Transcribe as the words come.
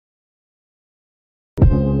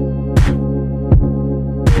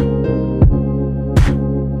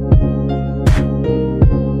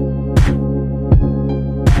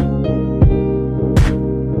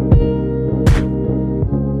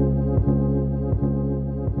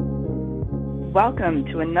Welcome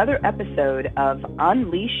to another episode of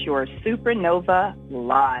Unleash Your Supernova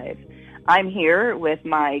Live. I'm here with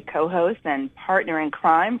my co-host and partner in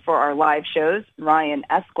crime for our live shows, Ryon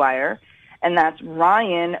Esquire, and that's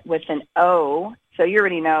Ryon with an O. So you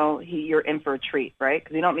already know you're in for a treat, right?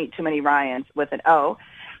 Because you don't meet too many Ryons with an O.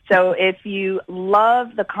 So if you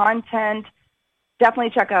love the content,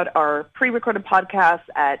 definitely check out our pre-recorded podcasts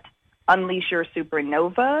at Unleash Your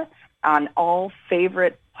Supernova on all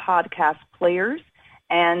favorite podcast players,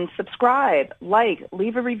 and subscribe,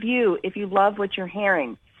 leave a review if you love what you're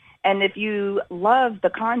hearing. And if you love the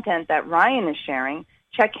content that Ryon is sharing,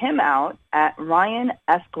 check him out at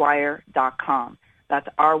ryonesquire.com. That's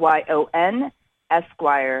RYON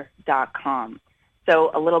Esquire.com.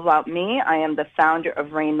 So a little about me. I am the founder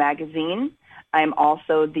of Rain Magazine. I am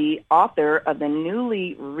also the author of the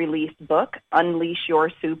newly released book, Unleash Your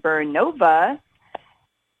Supernova.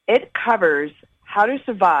 It covers how to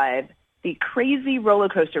survive the crazy roller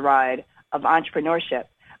coaster ride of entrepreneurship,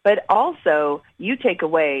 but also you take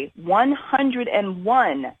away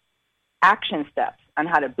 101 action steps on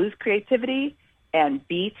how to boost creativity and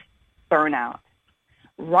beat burnout.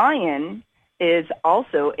 Ryon is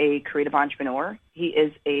also a creative entrepreneur. He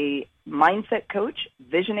is a mindset coach,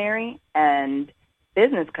 visionary, and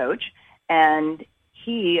business coach, and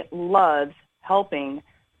he loves helping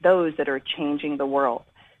those that are changing the world.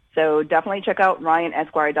 So definitely check out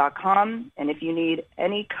ryonesquire.com, and if you need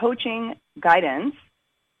any coaching guidance,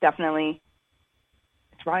 definitely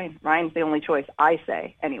it's Ryon. Ryon's the only choice, I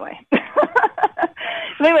say, anyway. So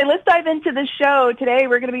anyway, let's dive into the show. Today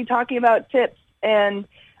we're going to be talking about tips and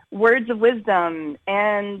words of wisdom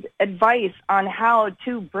and advice on how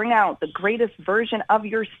to bring out the greatest version of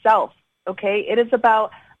yourself, okay? It is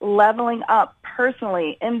about leveling up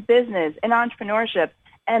personally, in business, in entrepreneurship,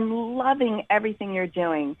 and loving everything you're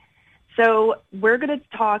doing. So we're going to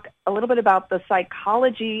talk a little bit about the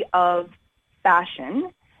psychology of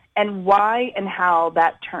fashion and why and how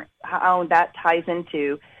that ties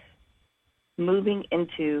into moving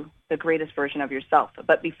into the greatest version of yourself.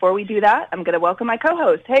 But before we do that, I'm going to welcome my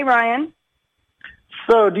co-host. Hey, Ryon.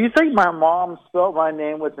 So do you think my mom spelled my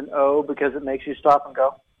name with an O because it makes you stop and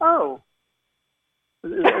go, oh?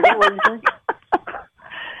 Is that what you think?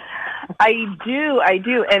 I do.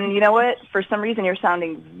 And you know what? For some reason, you're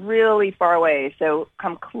sounding really far away. So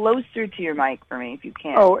come closer to your mic for me if you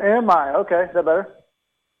can. Oh, am I? Okay. Is that better?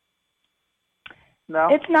 No?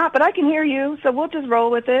 It's not, but I can hear you. So we'll just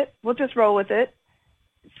roll with it.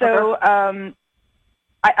 So okay.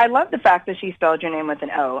 I love the fact that she spelled your name with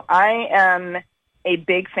an O. I am a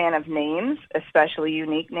big fan of names, especially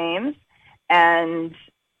unique names. And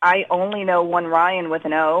I only know one Ryon with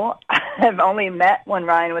an O. I've only met one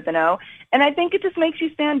Ryon with an O. And I think it just makes you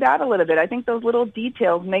stand out a little bit. I think those little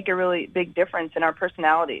details make a really big difference in our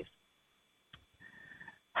personalities.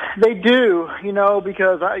 They do,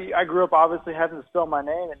 because I grew up obviously having to spell my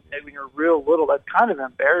name, and when you're real little, that's kind of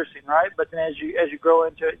embarrassing, right? But then as you grow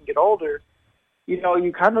into it and get older, you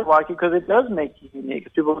kind of like it because it does make you unique.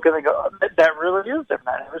 Because people look at it and go, oh, that really is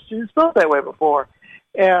different. I've never seen it spelled that way before.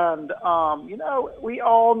 And, we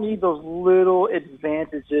all need those little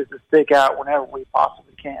advantages to stick out whenever we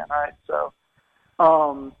possibly can, right? So,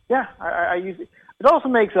 I use it. It also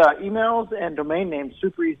makes emails and domain names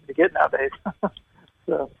super easy to get nowadays.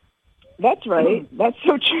 So. That's right. That's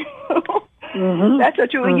so true. Mm-hmm. That's so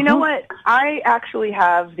true. Mm-hmm. You know what? I actually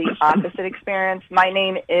have the opposite experience. My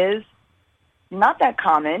name is not that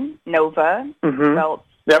common, Nova, spelled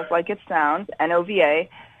just like it sounds, N-O-V-A.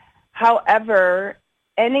 However,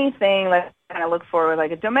 anything that I look for,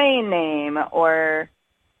 like a domain name or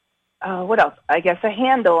what else? I guess a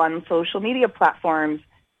handle on social media platforms,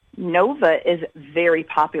 Nova is very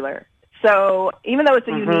popular. So even though it's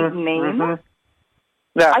a unique name,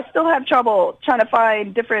 I still have trouble trying to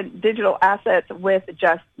find different digital assets with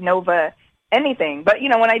just Nova anything. But,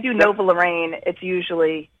 when I do Nova Lorraine, it's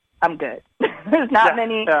usually I'm good. There's not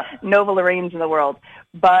many Nova Lorraines in the world.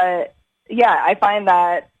 But, I find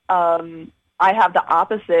that I have the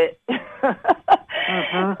opposite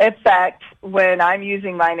effect when I'm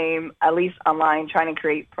using my name, at least online, trying to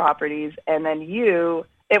create properties. And then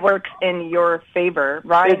it works in your favor.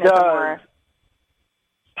 Ryon is a more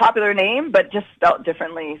popular name, but just spelled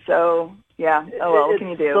differently. So, what can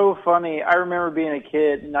you do? It's so funny. I remember being a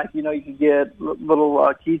kid, and you could get little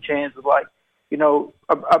keychains with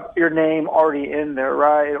your name already in there,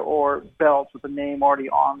 right? Or belts with the name already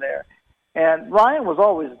on there. And Ryon was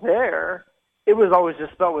always there. It was always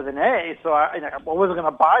just spelled with an A, so I wasn't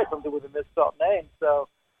going to buy something with a misspelled name. So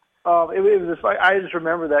it was just I just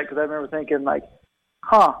remember that because I remember thinking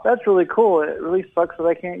that's really cool. It really sucks that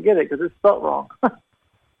I can't get it because it's spelled wrong.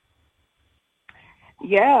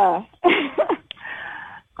 Yeah.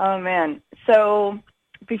 Oh, man. So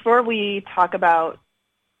before we talk about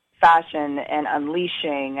fashion and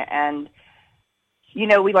unleashing, and,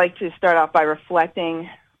 we like to start off by reflecting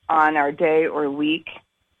on our day or week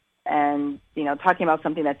and, talking about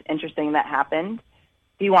something that's interesting that happened.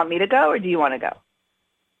 Do you want me to go or do you want to go?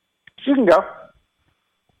 You can go.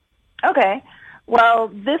 Okay. Well,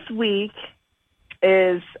 this week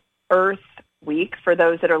is Earth Week for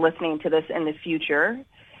those that are listening to this in the future.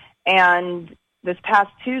 And this past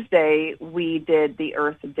Tuesday, we did the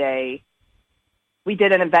Earth Day. We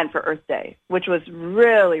did an event for Earth Day, which was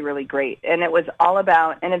really, really great. And it was all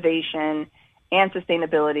about innovation and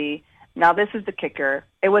sustainability. Now, this is the kicker.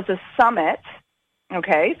 It was a summit,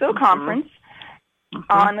 okay, so a conference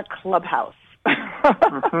on Clubhouse.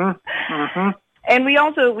 And we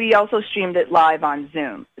also streamed it live on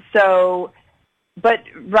Zoom. So, but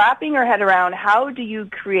wrapping our head around how do you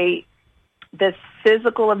create this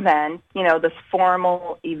physical event, this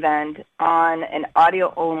formal event on an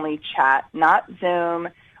audio-only chat, not Zoom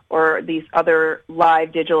or these other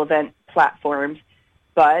live digital event platforms,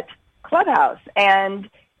 but Clubhouse. And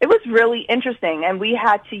it was really interesting, and we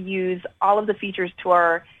had to use all of the features to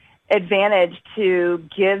our advantage to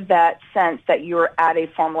give that sense that you're at a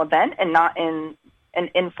formal event and not in an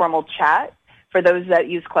informal chat. For those that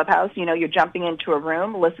use Clubhouse, you're jumping into a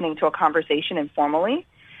room, listening to a conversation informally.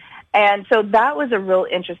 And so that was a real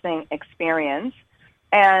interesting experience.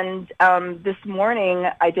 And this morning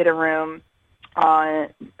I did a room on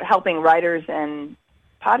helping writers and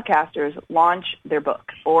podcasters launch their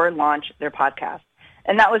book or launch their podcast.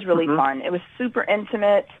 And that was really fun. It was super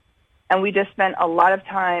intimate. And we just spent a lot of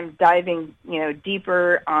time diving,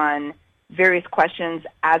 deeper on various questions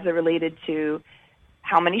as it related to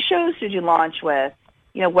how many shows should you launch with?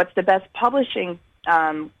 What's the best publishing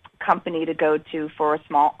company to go to for a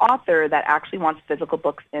small author that actually wants physical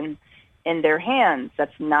books in their hands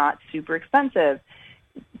that's not super expensive?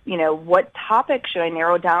 What topic should I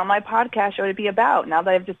narrow down my podcast show to be about now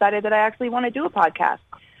that I've decided that I actually want to do a podcast?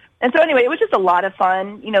 And so anyway, it was just a lot of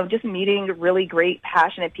fun, just meeting really great,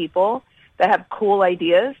 passionate people that have cool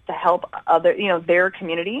ideas to help other, their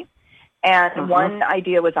community. And one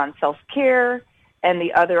idea was on self-care, and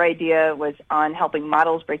the other idea was on helping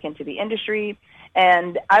models break into the industry.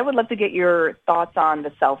 And I would love to get your thoughts on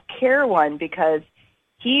the self-care one because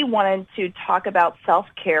he wanted to talk about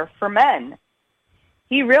self-care for men.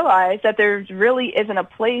 He realized that there really isn't a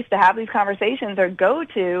place to have these conversations or go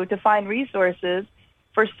to find resources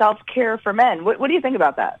for self-care for men. What do you think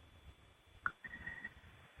about that?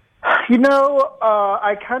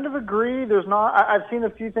 I kind of agree. I've seen a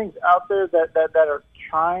few things out there that are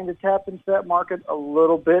trying to tap into that market a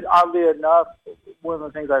little bit. Oddly enough, one of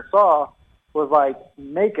the things I saw was like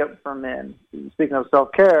makeup for men. Speaking of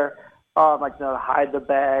self-care, hide the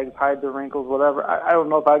bags, hide the wrinkles, whatever. I don't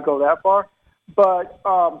know if I'd go that far, but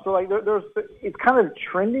it's kind of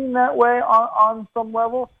trending that way on some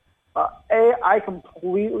level. I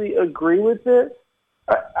completely agree with it.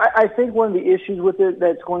 I think one of the issues with it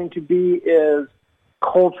that's going to be is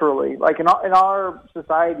culturally. Like in our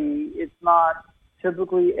society, it's not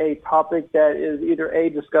typically a topic that is either A,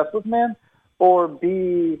 discussed with men, or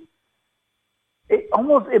B,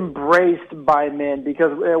 almost embraced by men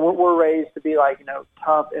because we're raised to be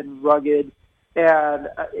tough and rugged and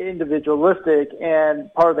individualistic.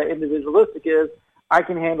 And part of that individualistic is I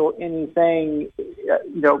can handle anything,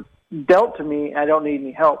 dealt to me, and I don't need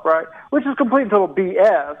any help, right? Which is complete and total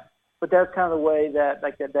BS, but that's kind of the way that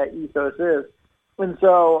that ethos is. And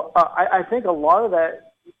so I think a lot of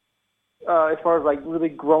that, as far as really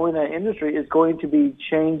growing that industry, is going to be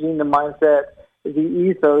changing the mindset, the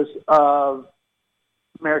ethos of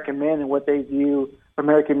American men and what they view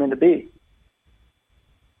American men to be.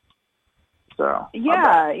 So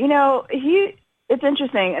yeah, it's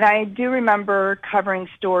interesting, and I do remember covering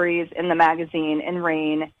stories in the magazine in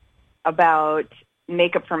Ryon about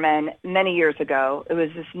makeup for men many years ago. It was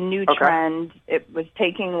this new trend. It was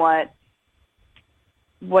taking what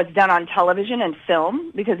was done on television and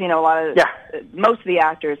film because, most of the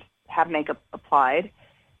actors have makeup applied,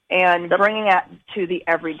 and bringing it to the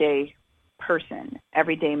everyday person,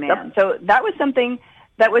 everyday man. So that was something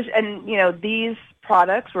that was, and, these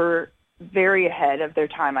products were very ahead of their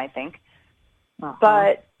time, I think.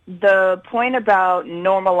 But the point about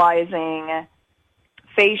normalizing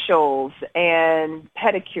facials and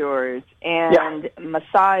pedicures and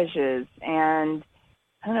massages and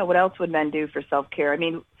I don't know, what else would men do for self-care? I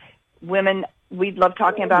mean, women, we love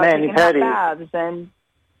talking about taking hot baths and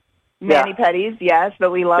mani-pedis, yes,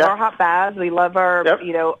 but we love our hot baths. We love our,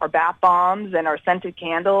 our bath bombs and our scented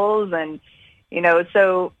candles. And,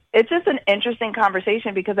 so it's just an interesting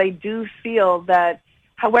conversation because I do feel that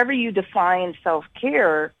however you define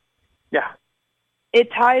self-care, Yeah.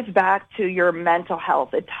 it ties back to your mental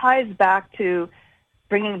health. It ties back to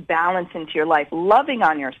bringing balance into your life, loving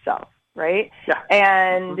on yourself, right? Yeah.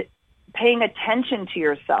 And paying attention to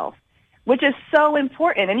yourself, which is so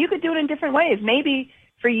important. And you could do it in different ways. Maybe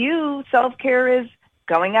for you, self-care is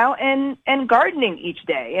going out and gardening each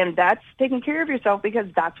day, and that's taking care of yourself because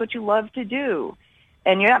that's what you love to do.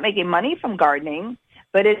 And you're not making money from gardening,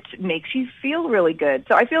 but it makes you feel really good.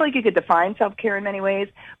 So I feel like you could define self-care in many ways,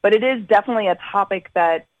 but it is definitely a topic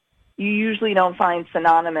that you usually don't find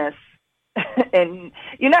synonymous. And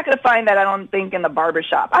you're not going to find that, I don't think, in the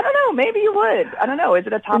barbershop. I don't know. Maybe you would. I don't know. Is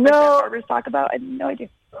it a topic that barbers talk about? I have no idea.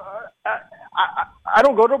 I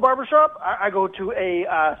don't go to a barbershop. I go to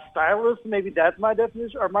a stylist. Maybe that's my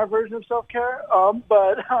definition or my version of self-care.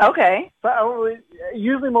 Okay. But I don't really,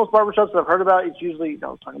 usually most barbershops that I've heard about, it's usually,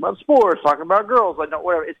 talking about sports, talking about girls, like,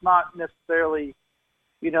 whatever. It's not necessarily,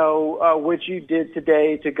 what you did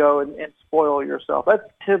today to go and spoil yourself. That's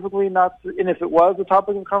typically not, and if it was a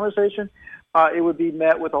topic of conversation, it would be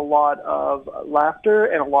met with a lot of laughter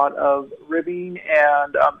and a lot of ribbing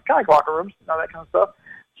and kind of like locker rooms, that kind of stuff.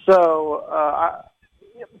 So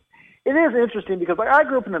it is interesting because, like, I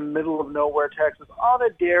grew up in the middle of nowhere, Texas, on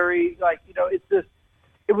a dairy. Like, it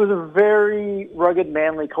was a very rugged,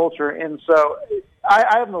 manly culture, and so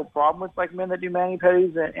I have no problem with, like, men that do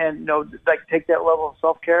mani-pedis and like, take that level of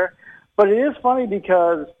self-care. But it is funny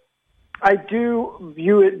because I do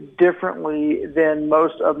view it differently than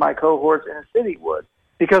most of my cohorts in the city would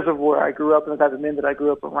because of where I grew up and the type of men that I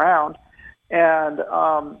grew up around. And,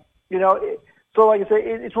 so like I say,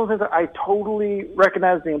 it's one of the things that I totally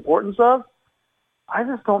recognize the importance of. I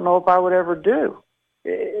just don't know if I would ever do,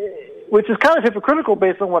 which is kind of hypocritical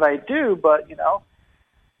based on what I do, but,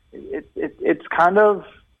 it's kind of,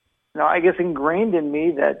 I guess, ingrained in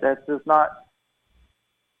me that that's just not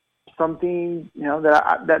something,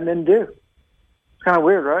 that men do. It's kind of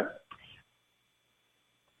weird, right?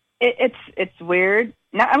 It's weird.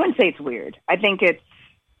 No, I wouldn't say it's weird. I think it's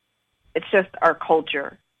just our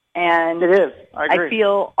culture. And it is. I agree. I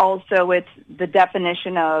feel also it's the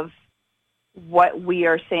definition of what we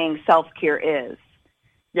are saying self-care is.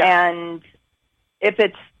 Yeah. And if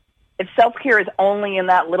self-care is only in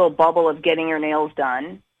that little bubble of getting your nails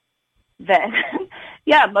done, then,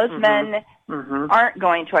 yeah, most men aren't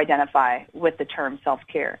going to identify with the term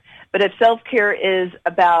self-care. But if self-care is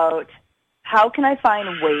about how can I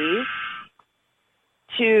find ways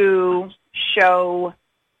to show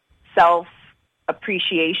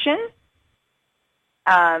self-appreciation,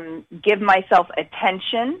 give myself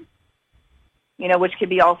attention, which could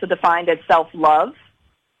be also defined as self-love.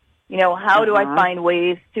 How do I find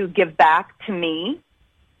ways to give back to me?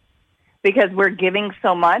 Because we're giving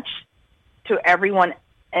so much to everyone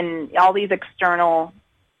and all these external,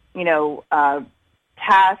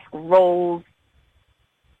 tasks, roles,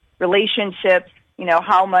 relationships,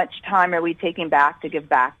 how much time are we taking back to give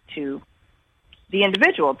back to the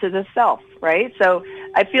individual, to the self, right? So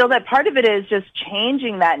I feel that part of it is just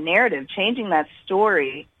changing that narrative, changing that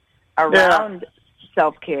story around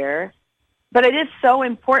self-care. But it is so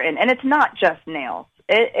important, and it's not just nails.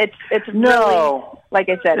 It's really, like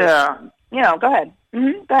I said, go ahead.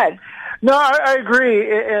 Go ahead. No, I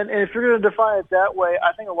agree. And if you're going to define it that way,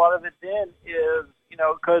 I think a lot of it then is,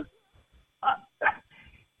 because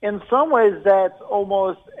in some ways that's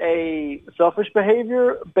almost a selfish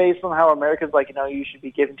behavior based on how Americans, like, you should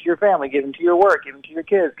be giving to your family, giving to your work, giving to your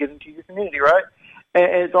kids, giving to your community, right? And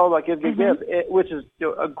it's all about give, which is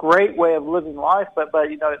a great way of living life. But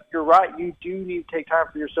you're right. You do need to take time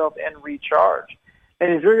for yourself and recharge.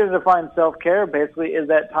 And if you're going to define self-care, basically, is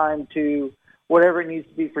that time to whatever it needs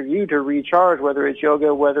to be for you to recharge, whether it's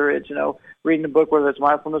yoga, whether it's, reading a book, whether it's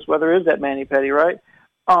mindfulness, whether it's that mani-pedi, right?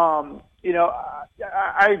 I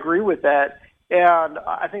agree with that. And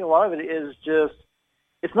I think a lot of it is just,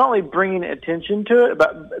 it's not only bringing attention to it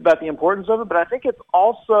about the importance of it, but I think it's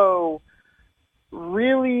also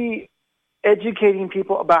really educating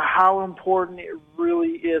people about how important it really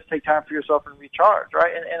is to take time for yourself and recharge,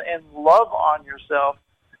 right? And love on yourself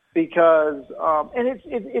because, and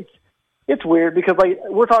it's weird because, like,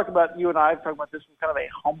 we're talking about, you and I are talking about this from kind of a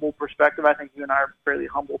humble perspective. I think you and I are fairly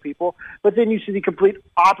humble people, but then you see the complete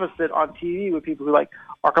opposite on TV with people who, like,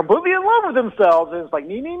 are completely in love with themselves, and it's like,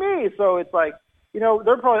 me. So it's like,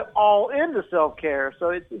 they're probably all into self-care. So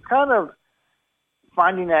it's kind of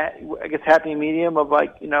finding that, I guess, happy medium of,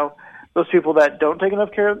 like, those people that don't take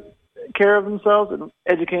enough care of themselves and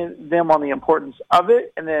educating them on the importance of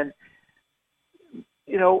it. And then,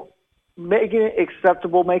 making it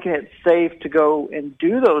acceptable, making it safe to go and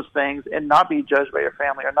do those things and not be judged by your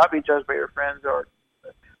family or not be judged by your friends or,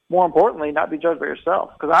 more importantly, not be judged by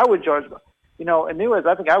yourself. Because I would judge, in many ways,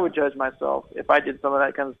 I think I would judge myself if I did some of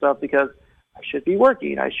that kind of stuff because I should be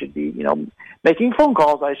working, I should be, making phone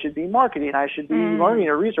calls, I should be marketing, I should be learning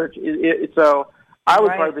or research. So I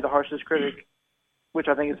would probably be the harshest critic, which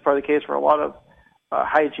I think is probably the case for a lot of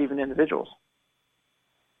high-achieving individuals.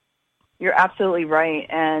 You're absolutely right.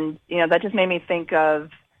 And, that just made me think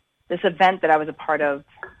of this event that I was a part of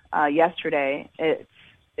yesterday.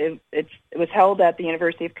 It was held at the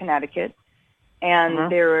University of Connecticut,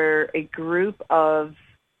 and there were a group of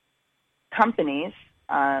companies,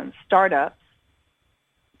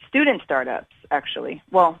 student startups, actually.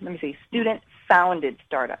 Well, let me see, student-founded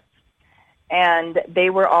startups. And they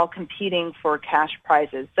were all competing for cash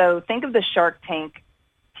prizes. So think of the Shark Tank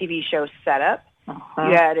TV show setup.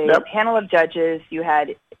 You had a panel of judges. You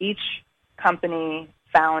had each company,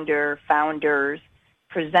 founders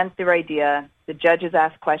present their idea. The judges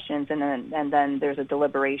ask questions, and then there's a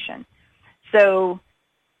deliberation. So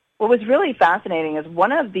what was really fascinating is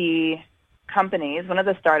one of the companies, one of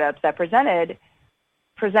the startups that presented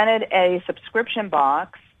a subscription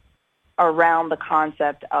box around the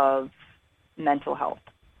concept of mental health.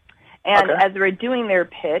 And as they were doing their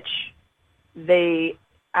pitch, they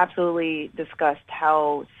absolutely discussed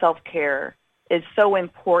how self-care is so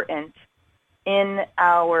important in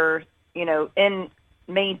our, in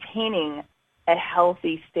maintaining a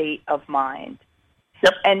healthy state of mind.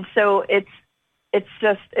 Yep. And so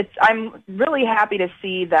I'm really happy to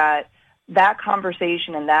see that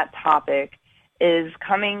conversation and that topic is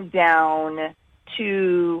coming down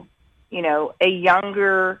to, a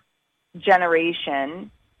younger generation,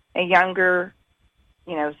 a younger,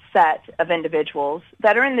 set of individuals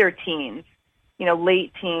that are in their teens,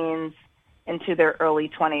 late teens into their early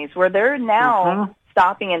 20s, where they're now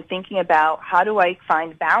stopping and thinking about how do I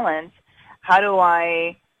find balance? How do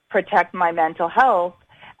I protect my mental health,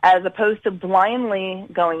 as opposed to blindly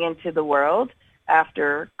going into the world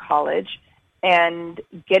after college and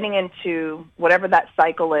getting into whatever that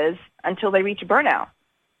cycle is until they reach burnout,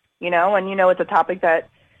 and it's a topic that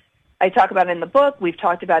I talk about in the book. We've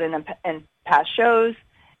talked about in past shows,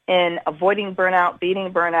 in avoiding burnout,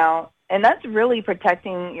 beating burnout, and that's really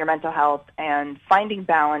protecting your mental health and finding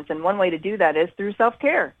balance. And one way to do that is through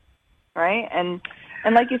self-care, right? And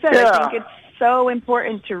like you said, I think it's so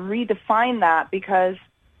important to redefine that, because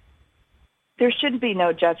there should be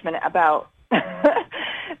no judgment about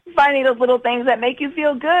finding those little things that make you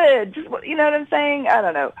feel good. You know what I'm saying? I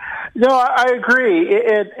don't know. No, I agree.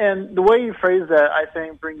 And the way you phrase that, I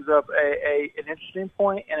think, brings up an interesting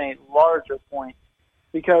point and a larger point,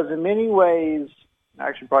 because in many ways,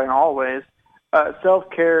 actually probably in all ways,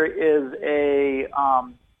 self-care is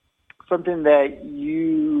something that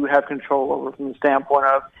you have control over from the standpoint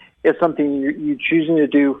of it's something you're choosing to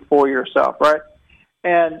do for yourself, right?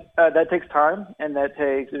 And that takes time, and that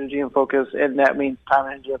takes energy and focus, and that means time,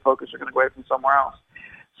 energy, and focus are going to go away from somewhere else.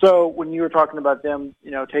 So when you were talking about them,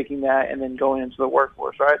 taking that and then going into the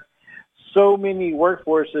workforce, right? So many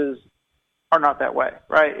workforces are not that way,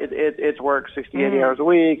 right? It's work 60, 80 hours a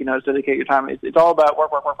week, it's dedicate your time. It's all about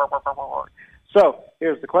work. So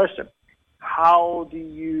here's the question. How do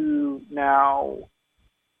you now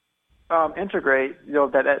integrate,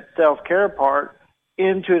 that self-care part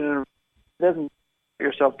into an doesn't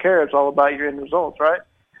your self-care, it's all about your end results, right?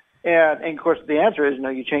 And of course, the answer is,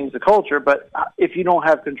 you change the culture, but if you don't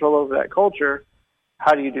have control over that culture,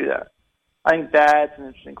 how do you do that? I think that's an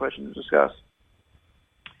interesting question to discuss.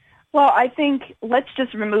 Well, I think let's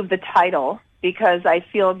just remove the title, because I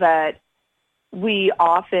feel that we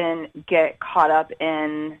often get caught up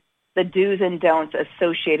in the do's and don'ts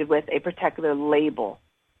associated with a particular label.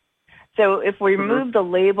 So if we remove the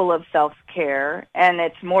label of self-care, and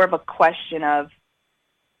it's more of a question of,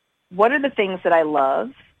 what are the things that I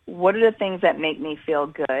love? What are the things that make me feel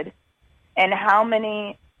good? And how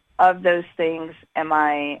many of those things am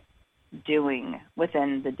I doing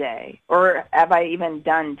within the day? Or have I even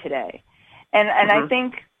done today? And I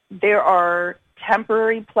think there are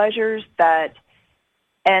temporary pleasures that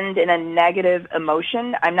end in a negative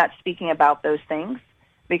emotion. I'm not speaking about those things,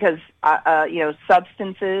 because,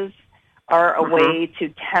 substances are a way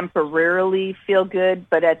to temporarily feel good,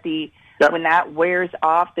 but when that wears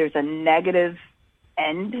off, there's a negative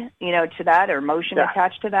end, to that, or emotion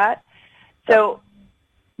attached to that. So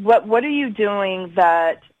what are you doing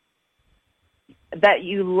that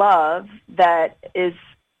you love, that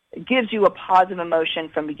gives you a positive emotion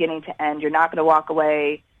from beginning to end? You're not going to walk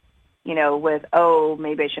away with, oh,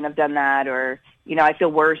 maybe I shouldn't have done that, or, I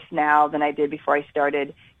feel worse now than I did before I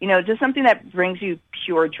started. Just something that brings you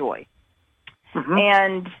pure joy. Mm-hmm.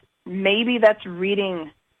 And maybe that's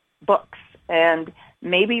reading books, and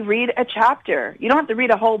maybe read a chapter. You don't have to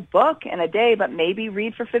read a whole book in a day, but maybe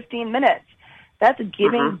read for 15 minutes. That's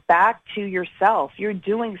giving back to yourself. You're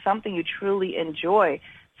doing something you truly enjoy.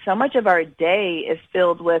 So much of our day is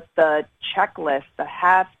filled with the checklist, the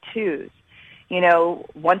have-tos.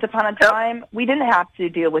 Once upon a time, we didn't have to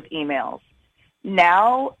deal with emails.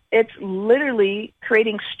 Now it's literally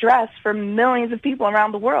creating stress for millions of people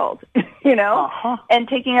around the world, and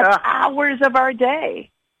taking up hours of our day.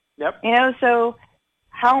 Yep. So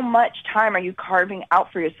how much time are you carving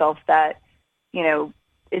out for yourself that,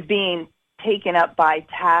 is being taken up by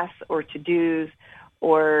tasks or to-dos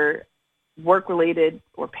or work-related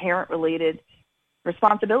or parent-related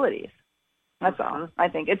responsibilities? That's all. I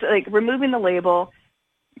think it's like removing the label,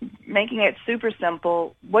 making it super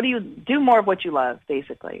simple. What do you do? More of what you love,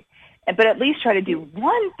 basically. But at least try to do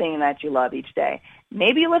one thing that you love each day.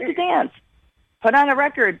 Maybe you love to dance. Put on a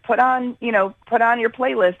record. Put on your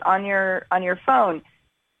playlist on your phone.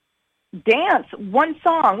 Dance one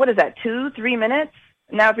song. What is that? 2-3 minutes?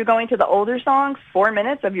 Now, if you're going to the older songs, 4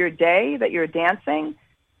 minutes of your day that you're dancing,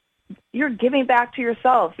 you're giving back to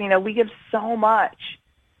yourself. We give so much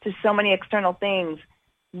to so many external things.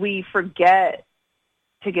 We forget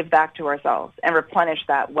to give back to ourselves and replenish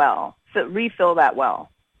that well. So refill that well.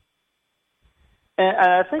 And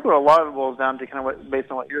I think what a lot of it boils down to, kind of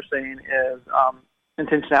based on what you're saying, is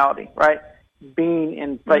intentionality, right?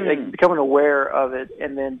 Being like becoming aware of it,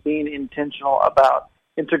 and then being intentional about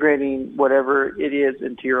integrating whatever it is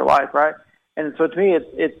into your life, right? And so to me,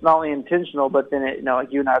 it's not only intentional, but then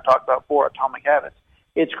like you and I have talked about before, atomic habits.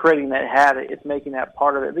 It's creating that habit. It's making that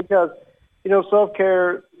part of it, because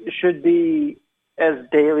self-care should be as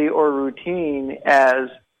daily or routine as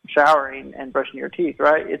showering and brushing your teeth,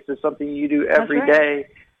 right? It's just something you do every day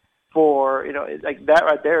for, like that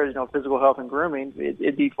right there is, physical health and grooming.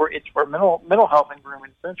 It's for mental health and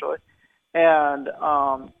grooming, essentially. And,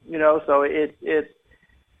 so it's,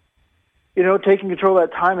 taking control of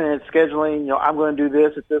that time, and it's scheduling, I'm going to do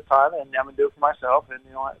this at this time, and I'm going to do it for myself, and,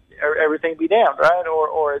 everything be damned, right?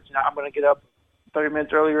 Or it's, I'm going to get up 30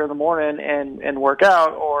 minutes earlier in the morning and work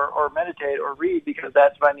out or meditate or read, because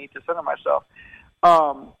that's what I need to center myself.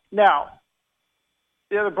 Now,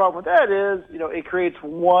 the other problem with that is, it creates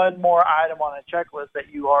one more item on a checklist that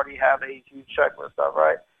you already have a huge checklist of,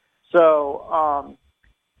 right? So,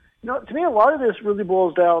 to me, a lot of this really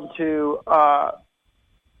boils down to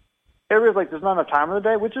everybody's like, there's not enough time in the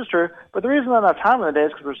day, which is true. But the reason there's not enough time in the day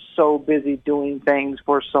is because we're so busy doing things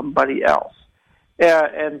for somebody else. Yeah,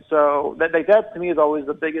 and so that to me is always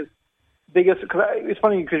the biggest. Cause it's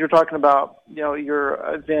funny because you're talking about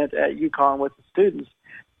your event at UConn with the students,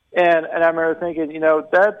 and I remember thinking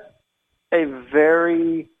that's a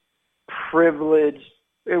very privileged.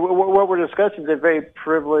 What we're discussing is a very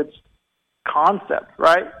privileged concept,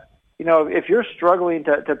 right? If you're struggling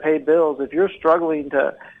to pay bills, if you're struggling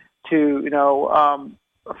to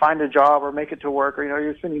find a job or make it to work, or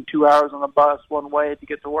you're spending 2 hours on the bus one way to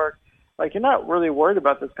get to work. Like, you're not really worried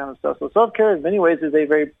about this kind of stuff. So self-care in many ways is a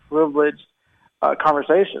very privileged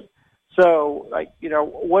conversation. So,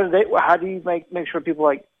 how do you make sure people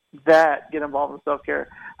like that get involved in self-care?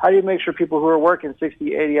 How do you make sure people who are working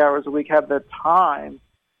 60, 80 hours a week have the time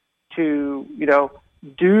to,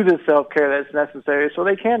 do the self-care that's necessary so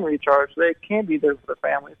they can recharge, so they can be there for their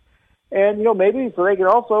families? And, maybe so they can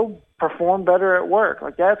also perform better at work.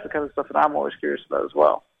 Like, that's the kind of stuff that I'm always curious about as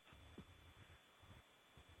well.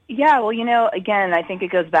 Yeah, well, again, I think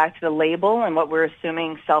it goes back to the label and what we're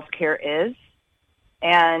assuming self-care is.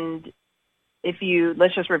 And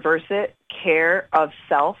let's just reverse it, care of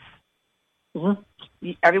self.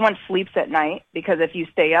 Mm-hmm. Everyone sleeps at night, because if you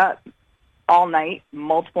stay up all night,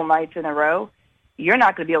 multiple nights in a row, you're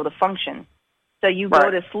not going to be able to function. So you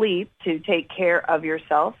go to sleep to take care of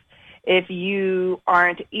yourself. If you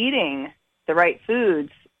aren't eating the right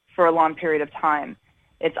foods for a long period of time,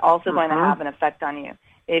 it's also going to have an effect on you.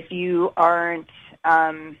 If you aren't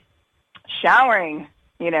showering,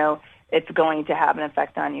 it's going to have an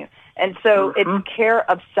effect on you. And so it's care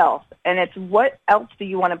of self. And it's what else do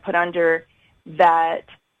you want to put under that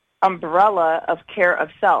umbrella of care of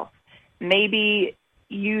self? Maybe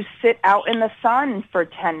you sit out in the sun for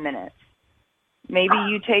 10 minutes. Maybe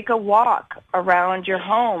you take a walk around your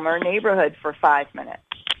home or neighborhood for 5 minutes.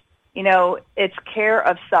 It's care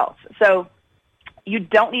of self. So you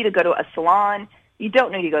don't need to go to a salon. You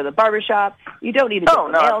don't need to go to the barbershop. You don't need to get the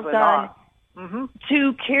nails done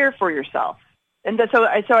to care for yourself. And so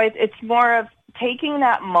it's more of taking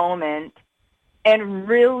that moment and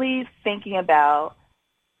really thinking about,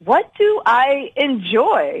 what do I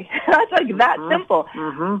enjoy? That's like that simple.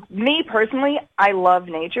 Me personally, I love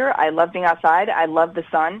nature. I love being outside. I love the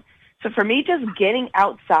sun. So for me, just getting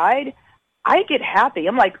outside, I get happy.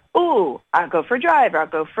 I'm like, ooh, I'll go for a drive, or I'll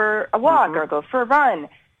go for a walk, or I'll go for a run.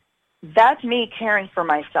 That's me caring for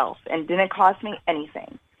myself, and didn't cost me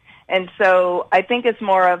anything. And so I think it's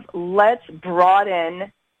more of, let's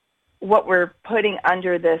broaden what we're putting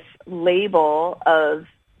under this label of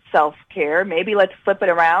self-care. Maybe let's flip it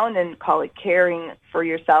around and call it caring for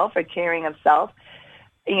yourself, or caring of self,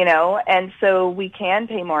 and so we can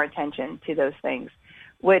pay more attention to those things,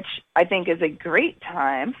 which I think is a great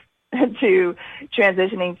time to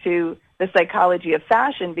transitioning to the psychology of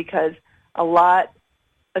fashion, because a lot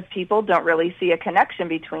of people don't really see a connection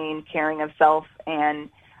between caring of self and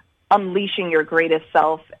unleashing your greatest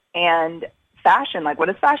self and fashion. Like, what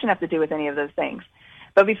does fashion have to do with any of those things?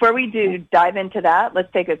 But before we do dive into that,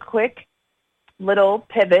 let's take a quick little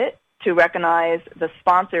pivot to recognize the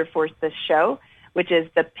sponsor for this show, which is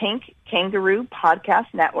the Pink Kangaroo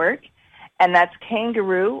Podcast Network, and that's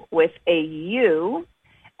Kangaroo with a U.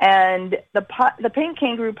 And the Pink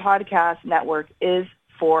Kangaroo Podcast Network is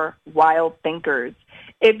for wild thinkers.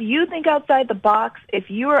 If you think outside the box, if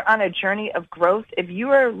you are on a journey of growth, if you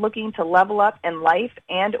are looking to level up in life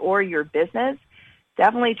and or your business,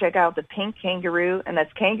 definitely check out the Pink Kangaroo, and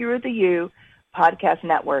that's Kangaroo with a U, Podcast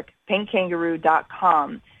Network,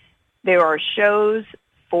 pinkkangaroo.com. There are shows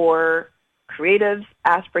for creatives,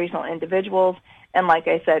 aspirational individuals, and like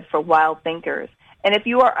I said, for wild thinkers. And if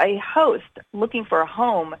you are a host looking for a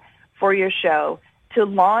home for your show to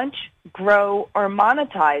launch, grow, or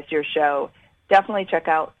monetize your show, definitely check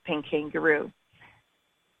out Pink Kangaroo.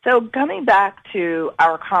 So coming back to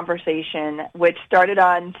our conversation, which started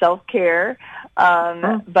on self-care,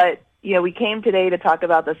 but we came today to talk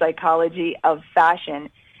about the psychology of fashion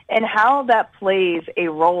and how that plays a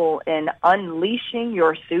role in unleashing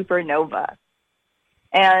your supernova.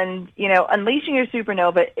 And, unleashing your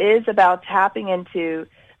supernova is about tapping into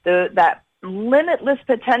that limitless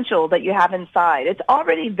potential that you have inside. It's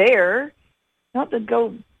already there. You don't have to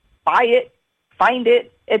go buy it, find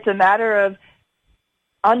it. It's a matter of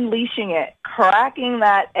unleashing it, cracking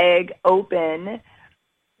that egg open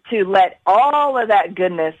to let all of that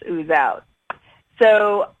goodness ooze out.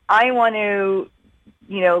 So I want to,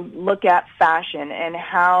 look at fashion and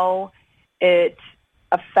how it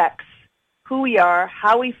affects who we are,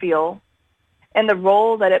 how we feel, and the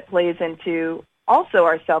role that it plays into also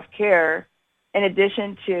our self-care, in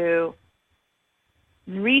addition to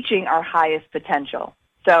reaching our highest potential.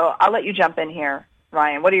 So I'll let you jump in here,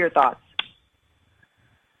 Ryan. What are your thoughts?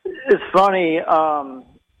 It's funny.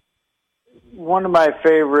 One of my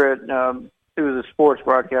favorite, it was a sports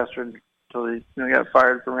broadcaster until he got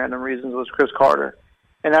fired for random reasons, was Chris Carter.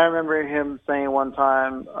 And I remember him saying one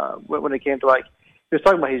time when it came to, like, he was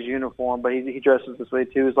talking about his uniform, but he dresses this way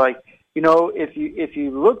too. He's like, if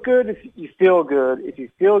you look good, if you feel good. If you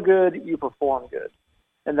feel good, you perform good.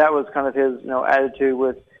 And that was kind of his, attitude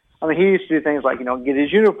with, he used to do things like, get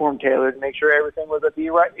his uniform tailored, make sure everything was at the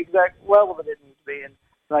right exact level that it needs to be, and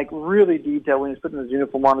like really detailed when he was putting his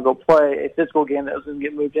uniform on to go play a physical game that was going to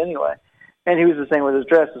get moved anyway. And he was the same with his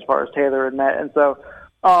dress as far as tailor and that. And so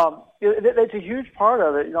that's a huge part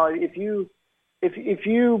of it. If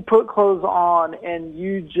you put clothes on and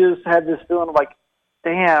you just have this feeling of like,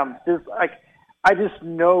 damn, I just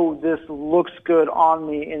know this looks good on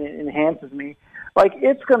me and it enhances me, like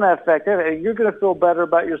it's going to affect everything. You're going to feel better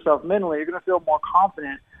about yourself mentally. You're going to feel more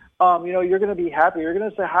confident. You're going to be happy. You're going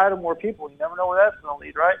to say hi to more people. You never know where that's going to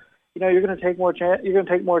lead, right? You're going to take more You're going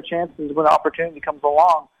to take more chances when the opportunity comes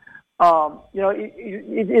along.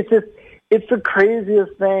 It's the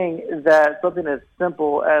craziest thing that something as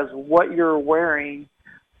simple as what you're wearing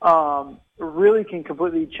really can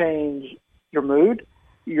completely change your mood,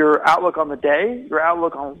 your outlook on the day, your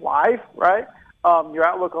outlook on life, right? Your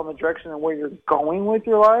outlook on the direction and where you're going with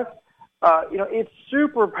your life. It's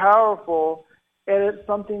super powerful, and it's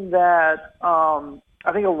something that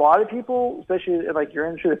I think a lot of people, especially in like your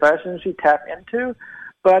industry, the fashion industry, tap into.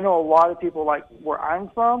 But I know a lot of people, like where I'm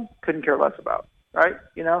from, couldn't care less about, right?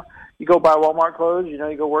 You go buy Walmart clothes, you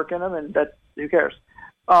go work in them, and who cares?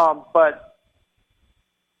 But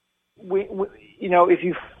if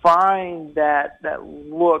you find that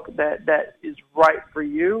look that is right for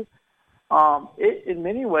you, it in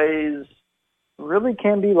many ways really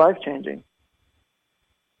can be life changing.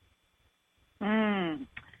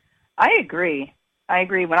 I agree.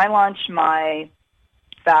 When I launched my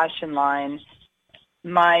fashion line,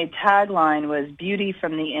 my tagline was "Beauty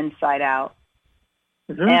from the inside out."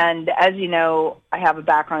 Mm-hmm. And as you know, I have a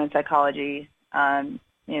background in psychology,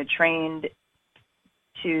 trained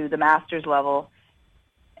to the master's level.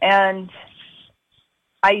 And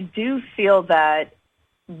I do feel that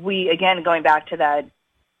we, again, going back to that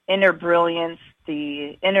inner brilliance,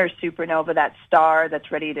 the inner supernova, that star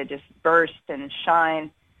that's ready to just burst and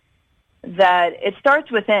shine, that it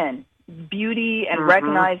starts within. Beauty and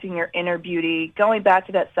recognizing your inner beauty, going back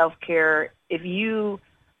to that self-care. If you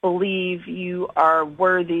believe you are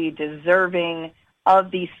worthy, deserving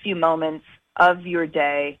of these few moments of your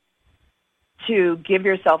day to give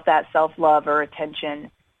yourself that self-love or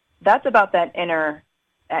attention, that's about that inner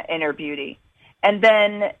beauty. And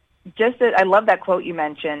then I love that quote you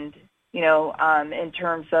mentioned, in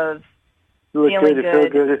terms of feeling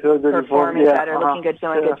good, performing better, looking good,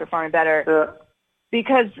 feeling good, performing better. Yeah.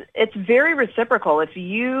 Because it's very reciprocal. If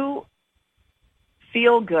you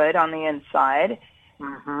feel good on the inside,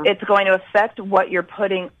 it's going to affect what you're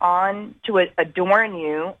putting on to adorn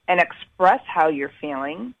you and express how you're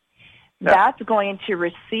feeling. Yeah. That's going to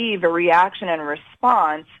receive a reaction and a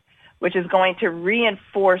response, which is going to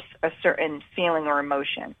reinforce a certain feeling or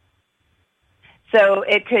emotion. So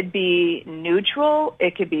it could be neutral,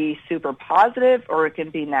 it could be super positive, or it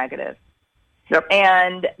can be negative. Yep.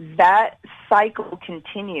 And that cycle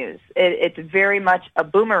continues. It's very much a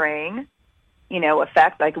boomerang,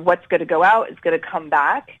 effect. Like what's going to go out is going to come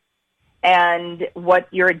back. And what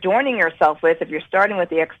you're adorning yourself with, if you're starting with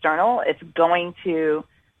the external, it's going to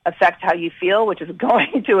affect how you feel, which is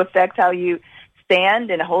going to affect how you stand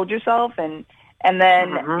and hold yourself. And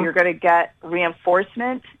then you're going to get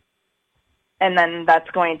reinforcement. And then that's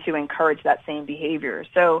going to encourage that same behavior.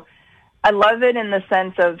 So I love it in the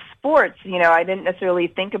sense of sports. I didn't necessarily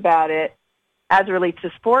think about it as it relates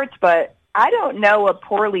to sports, but I don't know a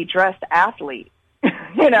poorly dressed athlete.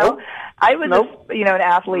 Nope. I was, an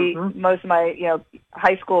athlete most of my,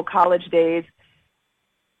 high school, college days.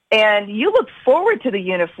 And you look forward to the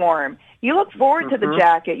uniform. You look forward to the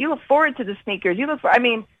jacket. You look forward to the sneakers.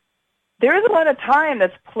 There's a lot of time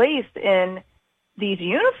that's placed in these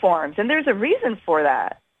uniforms, and there's a reason for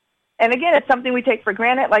that. And again, it's something we take for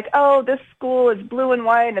granted, like, oh, this school is blue and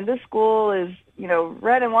white, and this school is,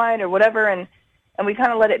 red and white or whatever, and we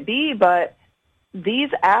kind of let it be. But these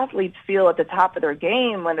athletes feel at the top of their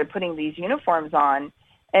game when they're putting these uniforms on.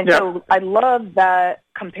 And so I love that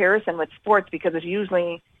comparison with sports, because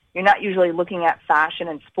you're not usually looking at fashion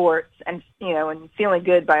and sports and, and feeling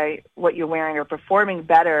good by what you're wearing or performing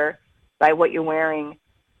better by what you're wearing,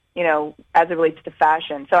 as it relates to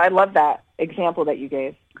fashion. So I love that example that you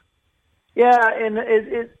gave. Yeah, and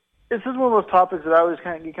this is one of those topics that I always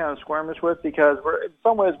get kind of squirmish with, because we're in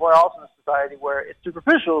some ways we're also in a society where it's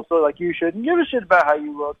superficial. So like you shouldn't give a shit about how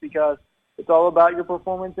you look, because it's all about your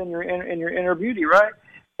performance and your inner beauty, right?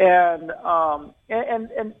 And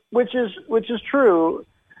which is true.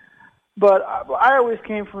 But I always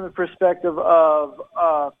came from the perspective of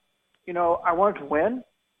I wanted to win,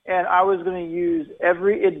 and I was going to use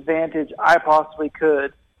every advantage I possibly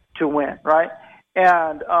could to win, right?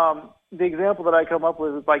 And the example that I come up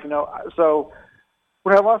with is so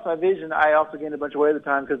when I lost my vision, I also gained a bunch of weight at the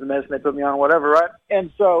time because of the medicine they put me on, whatever, right?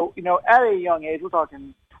 And so, at a young age, we're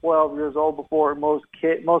talking 12 years old before most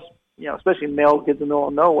especially male kids in the middle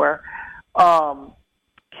of nowhere,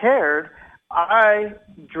 cared. I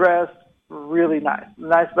dressed really nice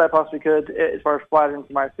as I possibly could, as far as flattering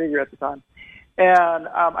for my figure at the time. And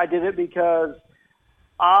I did it because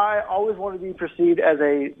I always wanted to be perceived as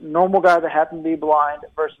a normal guy that happened to be blind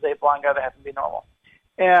versus a blind guy that happened to be normal.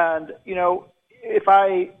 And,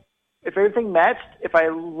 if everything matched, if I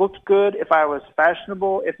looked good, if I was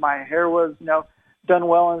fashionable, if my hair was, done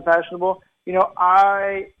well and fashionable,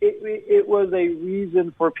 it was a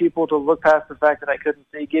reason for people to look past the fact that I couldn't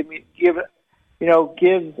see, gives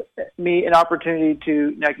me an opportunity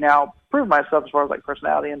to now prove myself as far as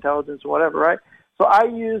personality, intelligence, or whatever, right? So I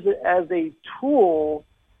use it as a tool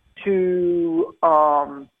to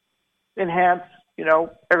enhance,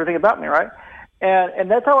 everything about me, right? And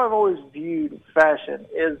that's how I've always viewed fashion.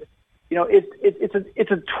 Is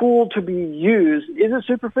it's a tool to be used. Is it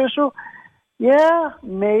superficial? Yeah,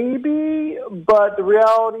 maybe, but the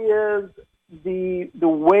reality is the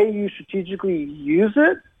way you strategically use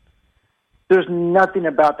it, there's nothing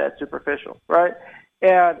about that superficial, right?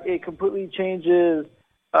 And it completely changes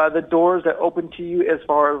the doors that open to you as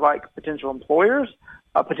far as potential employers,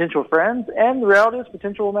 potential friends, and the reality is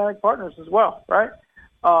potential romantic partners as well, right?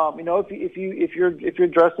 If you're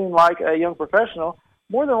dressing like a young professional,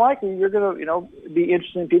 more than likely you're gonna be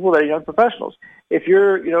interested in people that are young professionals. If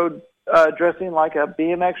you're dressing like a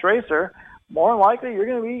BMX racer, more than likely you're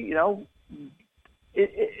gonna be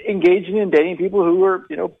engaging in dating people who are,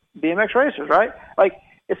 BMX racers, right? Like,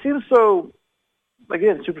 it seems so,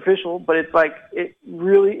 again, superficial, but it's like, it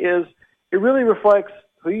really reflects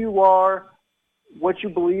who you are, what you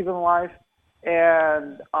believe in life,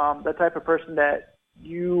 and the type of person that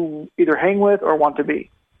you either hang with or want to be.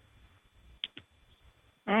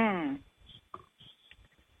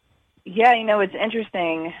 Yeah, it's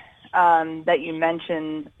interesting that you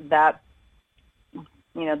mentioned that,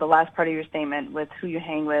 the last part of your statement with who you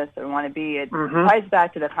hang with or want to be. It ties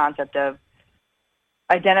back to the concept of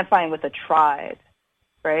identifying with a tribe,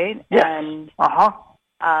 right? Yes. And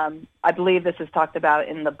I believe this is talked about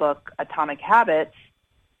in the book Atomic Habits,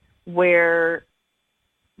 where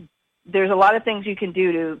there's a lot of things you can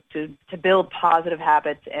do to build positive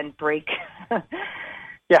habits and break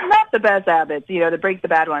not the best habits, to break the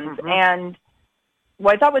bad ones. And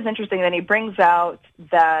what I thought was interesting, then he brings out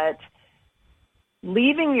that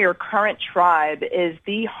leaving your current tribe is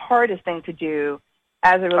the hardest thing to do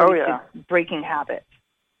as it relates to breaking habits.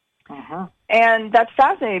 And that's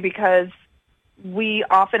fascinating because we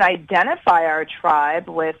often identify our tribe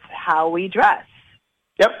with how we dress.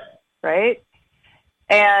 Yep. Right?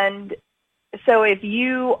 And so if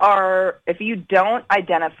you don't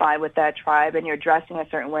identify with that tribe and you're dressing a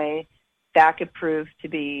certain way, that could prove to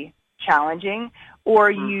be challenging.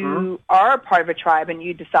 Or you are a part of a tribe and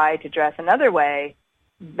you decide to dress another way,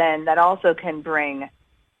 then that also can bring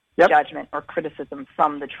judgment or criticism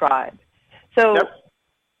from the tribe. So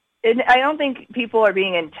I don't think people are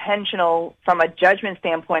being intentional from a judgment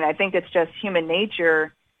standpoint. I think it's just human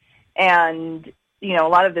nature, and a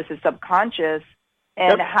lot of this is subconscious,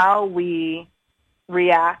 and how we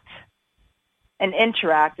react and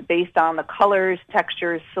interact based on the colors,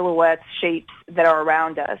 textures, silhouettes, shapes that are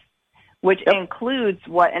around us, which includes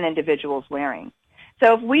what an individual's wearing.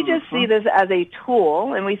 So if we just see this as a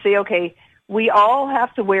tool and we say, okay, we all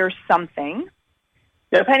have to wear something,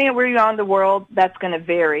 depending on where you are in the world, that's going to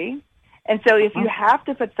vary. And so if you have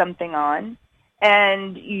to put something on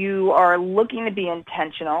and you are looking to be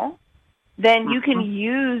intentional, then you can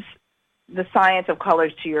use the science of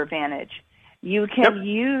colors to your advantage. You can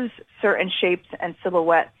use certain shapes and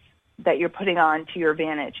silhouettes that you're putting on to your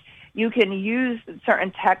advantage. You can use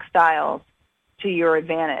certain textiles to your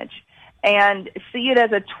advantage and see it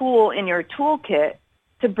as a tool in your toolkit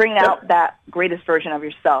to bring out that greatest version of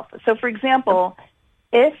yourself. So, for example,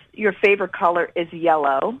 if your favorite color is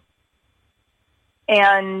yellow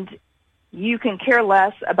and you can care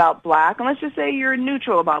less about black, and let's just say you're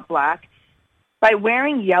neutral about black, by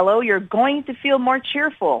wearing yellow, you're going to feel more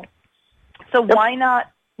cheerful. So why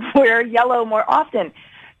not wear yellow more often?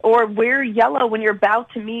 Or wear yellow when you're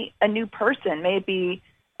about to meet a new person, maybe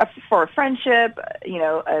for a friendship,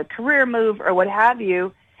 a career move, or what have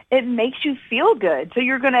you. It makes you feel good. So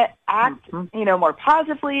you're going to act, more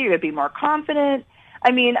positively. You're going to be more confident. I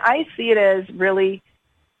mean, I see it as really,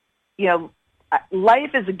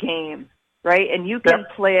 life is a game, right? And you can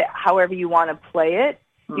play it however you want to play it.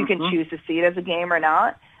 You can choose to see it as a game or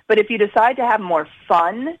not. But if you decide to have more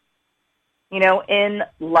fun, in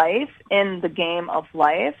life, in the game of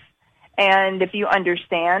life, and if you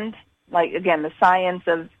understand, like, again, the science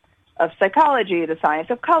of psychology, the science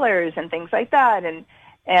of colors and things like that,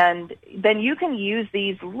 and then you can use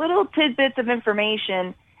these little tidbits of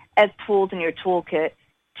information as tools in your toolkit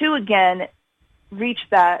to, again, reach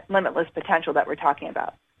that limitless potential that we're talking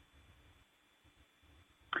about.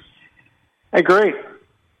 I agree.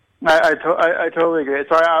 I totally agree.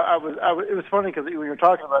 Sorry, it was funny because when you were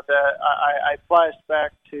talking about that, I flashed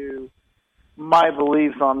back to my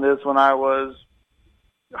beliefs on this when I was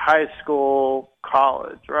high school,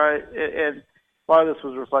 college, right? And a lot of this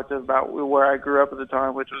was reflective about where I grew up at the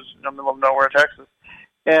time, which was in the middle of nowhere, Texas.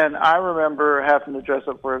 And I remember having to dress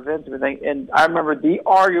up for events and everything. And I remember the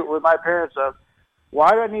argument with my parents of,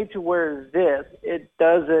 why do I need to wear this? It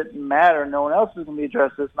doesn't matter. No one else is going to be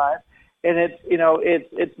dressed this nice. And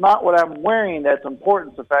it's not what I'm wearing that's important.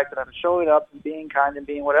 It's the fact that I'm showing up and being kind and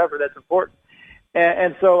being whatever that's important.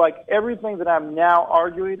 And so, like, everything that I'm now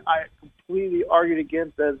arguing, I completely argued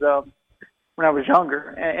against as when I was younger.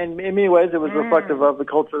 And in many ways, it was reflective of the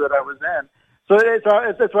culture that I was in. So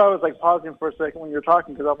that's why I was, like, pausing for a second when you were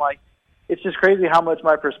talking, because I'm like, it's just crazy how much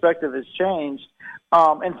my perspective has changed.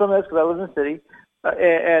 And some of that's because I live in the city.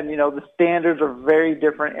 And the standards are very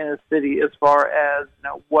different in a city as far as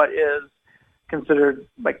what is considered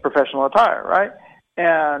like professional attire, right?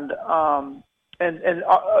 And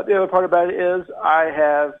the other part about it is I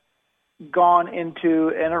have gone into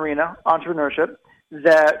an arena, entrepreneurship,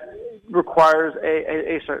 that requires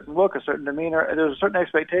a certain look, a certain demeanor. And there's a certain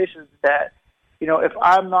expectations that if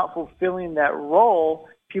I'm not fulfilling that role,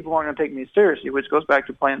 people aren't going to take me seriously, which goes back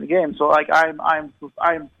to playing the game. So like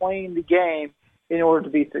I'm playing the game in order to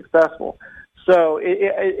be successful. So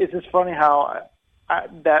it's just funny how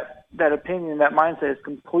that opinion, that mindset has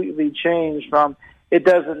completely changed from it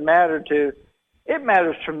doesn't matter to it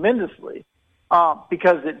matters tremendously,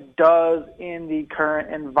 because it does in the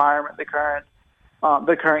current environment,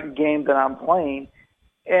 the current game that I'm playing.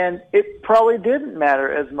 And it probably didn't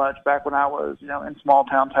matter as much back when I was, in small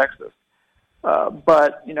town Texas.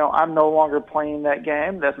 But, I'm no longer playing that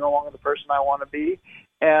game. That's no longer the person I want to be.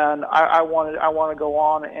 And I want to go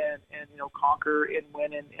on and conquer and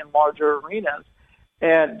win in larger arenas.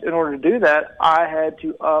 And in order to do that, I had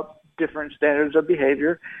to up different standards of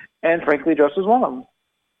behavior, and frankly, dress was one of them.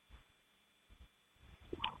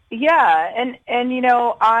 Yeah, and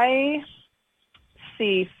I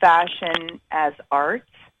see fashion as art,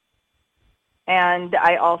 and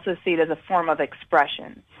I also see it as a form of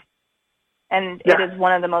expression. And it is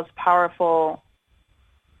one of the most powerful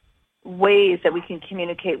ways that we can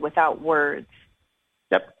communicate without words.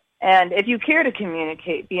 Yep. And if you care to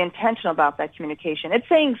communicate, be intentional about that communication. It's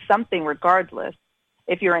saying something regardless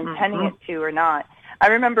if you're intending it to or not. I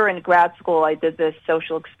remember in grad school I did this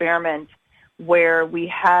social experiment where we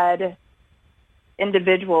had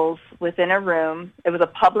individuals within a room. It was a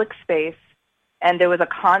public space, and there was a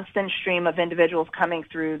constant stream of individuals coming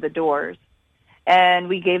through the doors. And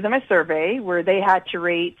we gave them a survey where they had to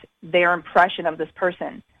rate their impression of this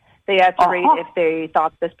person. They had to rate if they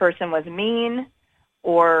thought this person was mean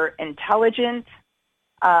or intelligent,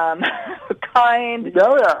 kind.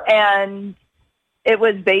 And it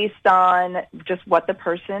was based on just what the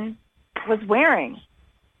person was wearing.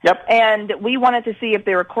 Yep. And we wanted to see if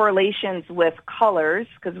there were correlations with colors,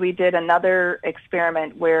 because we did another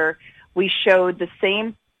experiment where we showed the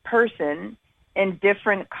same person in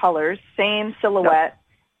different colors, same silhouette,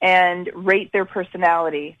 and rate their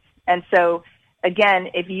personality. And so, again,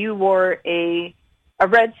 if you wore a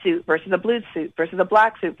red suit versus a blue suit versus a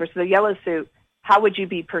black suit versus a yellow suit, how would you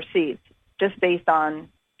be perceived? Just based on,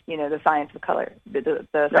 the science of color, the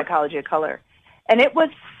psychology of color. And it was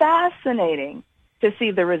fascinating to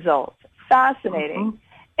see the results. Fascinating.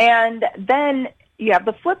 And then you have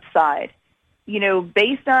the flip side.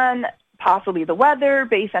 Based on possibly the weather,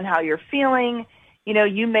 based on how you're feeling,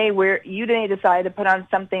 you may decide to put on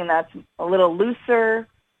something that's a little looser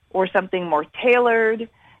or something more tailored,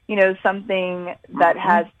 something that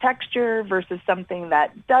has texture versus something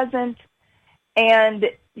that doesn't. And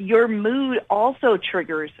your mood also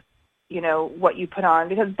triggers, what you put on,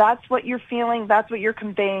 because that's what you're feeling, that's what you're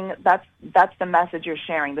conveying, that's the message you're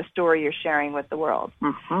sharing, the story you're sharing with the world.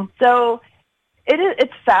 So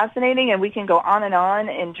it's fascinating, and we can go on and on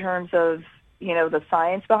in terms of, the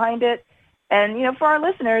science behind it. And, for our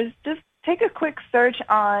listeners, just take a quick search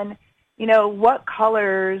on, what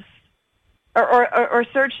colors, or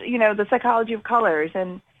search, the psychology of colors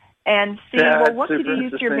and see, what could you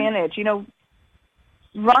use to your advantage?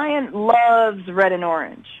 Ryan loves red and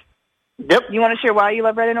orange. Yep. You want to share why you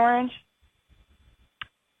love red and orange?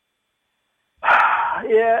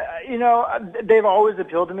 Yeah, they've always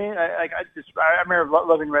appealed to me. I remember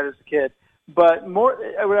loving red as a kid. But more,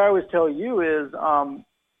 what I always tell you is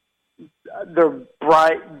they're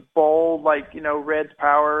bright, bold, red's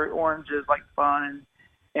power, orange is fun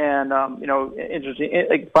and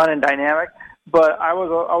interesting, fun and dynamic. But I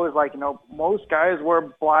was always most guys wear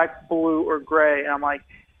black, blue, or gray, and I'm like,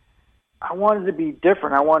 I wanted to be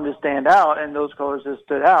different. I wanted to stand out, and those colors just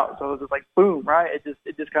stood out. So it was just boom, right?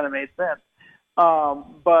 It just kind of made sense.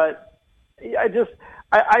 But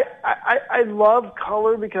I love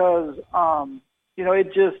color because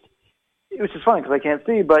which is funny because I can't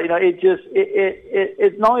see, but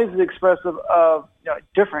it not only is it expressive of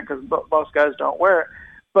different because most guys don't wear it,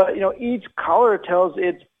 but each color tells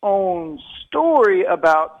its own story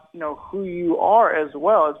about who you are as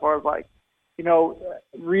well, as far as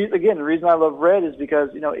again, the reason I love red is because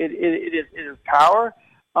it is power,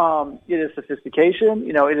 it is sophistication,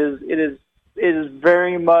 it is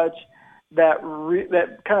very much that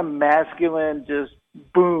kind of masculine, just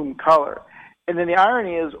boom color. And then the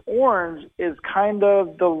irony is orange is kind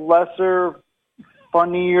of the lesser,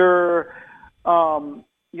 funnier, goofier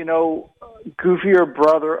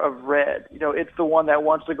brother of red. It's the one that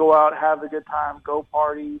wants to go out, have a good time, go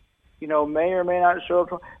party, may or may not show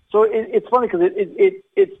up. So it's funny because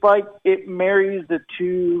it's like it marries the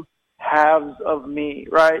two halves of me,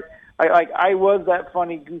 right? I was that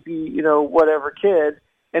funny, goofy, whatever kid,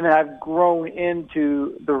 and then I've grown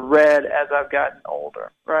into the red as I've gotten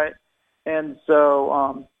older, right? And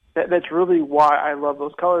so that's really why I love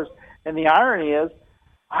those colors. And the irony is,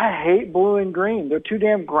 I hate blue and green. They're too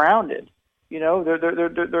damn grounded.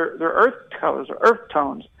 They're earth colors or earth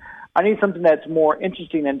tones. I need something that's more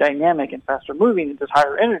interesting and dynamic and faster moving and just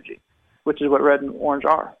higher energy, which is what red and orange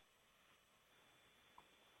are.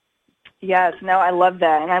 Yes, no, I love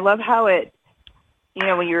that. And I love how it,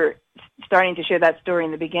 when you're starting to share that story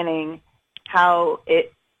in the beginning, how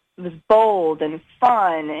it was bold and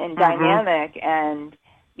fun and dynamic, and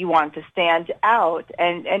you want to stand out.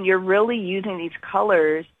 And you're really using these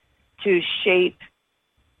colors to shape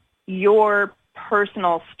your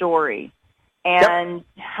personal story and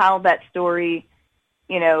how that story,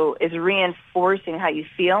 is reinforcing how you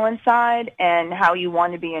feel inside and how you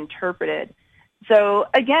want to be interpreted. So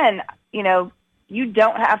again, you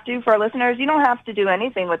don't have to, for our listeners, you don't have to do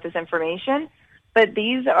anything with this information, but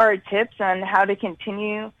these are tips on how to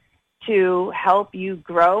continue to help you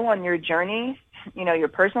grow on your journey, your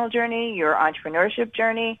personal journey, your entrepreneurship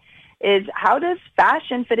journey. Is how does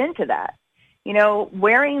fashion fit into that?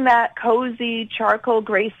 Wearing that cozy charcoal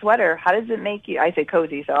gray sweater, how does it make you? I say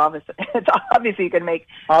cozy, so obviously you can make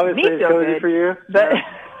me feel cozy good. For you. But,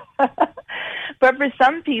 but for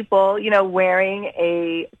some people, wearing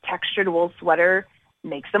a textured wool sweater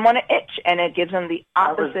makes them want to itch, and it gives them the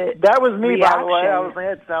opposite That was me, reaction. by the way. I was like,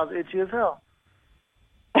 it sounds itchy as hell.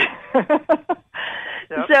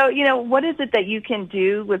 Yep. So, what is it that you can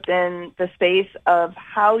do within the space of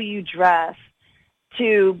how you dress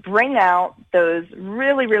to bring out those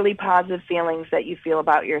really, really positive feelings that you feel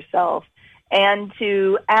about yourself, and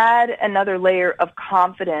to add another layer of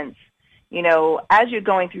confidence, as you're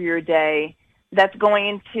going through your day, that's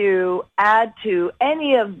going to add to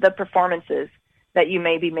any of the performances that you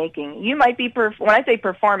may be making? You might be, when I say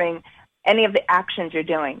performing, any of the actions you're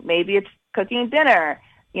doing. Maybe it's cooking dinner,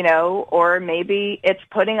 or maybe it's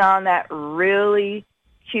putting on that really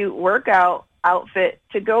cute workout outfit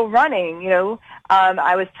to go running.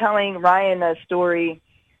 I was telling Ryan a story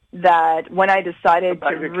that when I decided to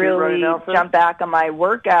really jump back on my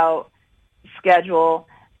workout schedule,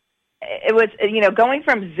 it was, going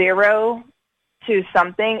from zero to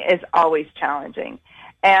something is always challenging.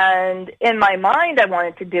 And in my mind, I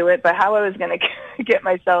wanted to do it, but how I was going to get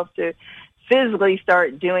myself to physically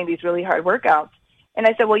start doing these really hard workouts. And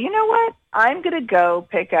I said, well, you know what? I'm going to go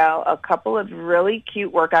pick out a couple of really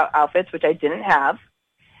cute workout outfits, which I didn't have.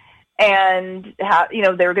 And,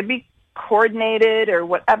 they were going to be coordinated or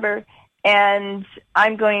whatever. And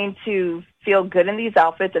I'm going to feel good in these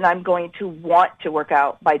outfits, and I'm going to want to work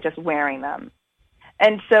out by just wearing them.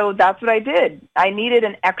 And so that's what I did. I needed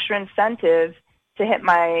an extra incentive to hit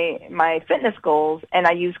my fitness goals, and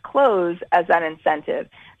I used clothes as that incentive.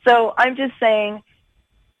 So I'm just saying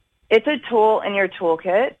it's a tool in your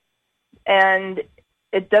toolkit, and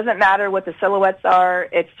it doesn't matter what the silhouettes are.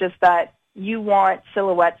 It's just that you want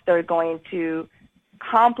silhouettes that are going to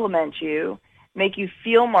complement you, make you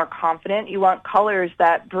feel more confident. You want colors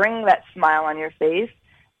that bring that smile on your face,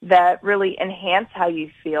 that really enhance how you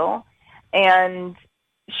feel. And,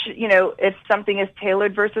 if something is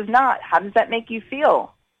tailored versus not, how does that make you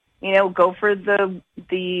feel? Go for the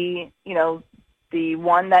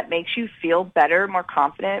one that makes you feel better, more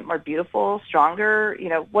confident, more beautiful, stronger,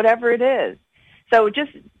 whatever it is. So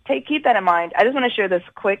just keep that in mind. I just want to share this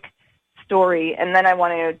quick story, and then I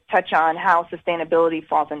want to touch on how sustainability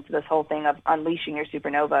falls into this whole thing of unleashing your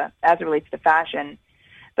supernova as it relates to fashion.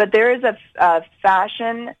 But there is a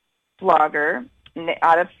fashion blogger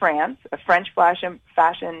out of France, a French fashion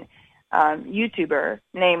YouTuber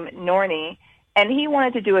named Norny, and he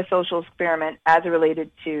wanted to do a social experiment as it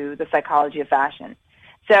related to the psychology of fashion.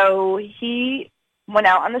 So he went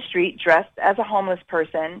out on the street dressed as a homeless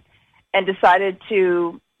person and decided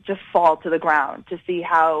to just fall to the ground to see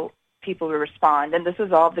how people would respond. And this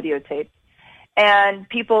was all videotaped. And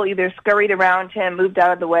people either scurried around him, moved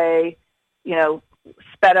out of the way,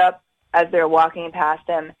 sped up as they were walking past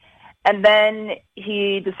him. And then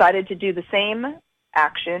he decided to do the same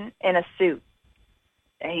action in a suit.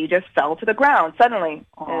 And he just fell to the ground suddenly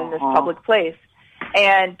in this public place.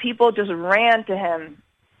 And people just ran to him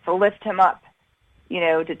to lift him up,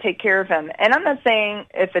 to take care of him. And I'm not saying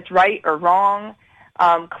if it's right or wrong.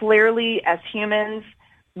 Clearly, as humans,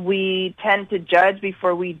 we tend to judge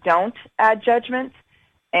before we don't add judgment.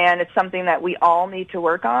 And it's something that we all need to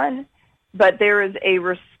work on. But there is a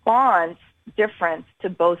response difference to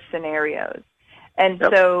both scenarios. And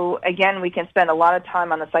so, again, we can spend a lot of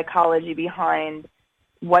time on the psychology behind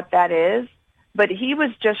what that is, but he was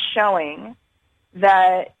just showing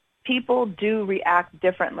that people do react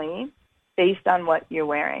differently based on what you're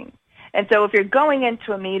wearing. And so if you're going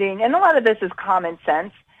into a meeting, and a lot of this is common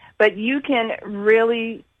sense, but you can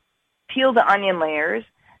really peel the onion layers,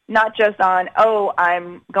 not just on,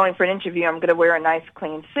 I'm going for an interview, I'm going to wear a nice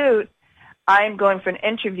clean suit, I'm going for an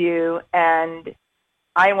interview and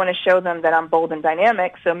I want to show them that I'm bold and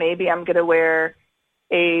dynamic, so maybe I'm going to wear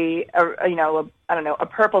a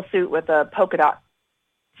purple suit with a polka dot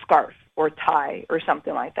scarf or tie or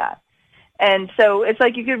something like that. And so it's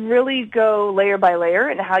like you could really go layer by layer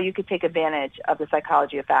into how you could take advantage of the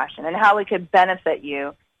psychology of fashion and how it could benefit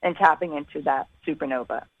you in tapping into that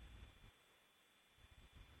supernova.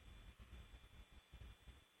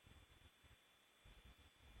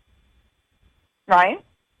 Ryan?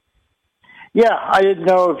 Yeah, I didn't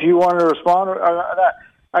know if you wanted to respond or that.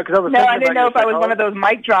 Because I was no, I didn't know if I was one of those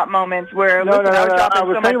mic drop moments where, no, listen, I was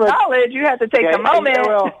dropping so much knowledge, you had to take a moment.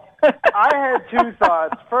 Well, I had two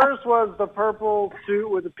thoughts. First was the purple suit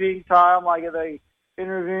with the pink tie. I'm like, are they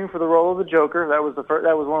interviewing for the role of the Joker? That was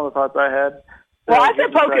that was one of the thoughts I had. Well, I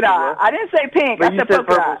said polka dot. I didn't say pink. But I said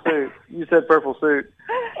polka dot. Suit. You said purple suit.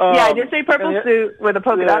 Yeah, I did say purple suit with a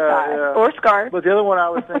polka dot tie or scarf. But the other one I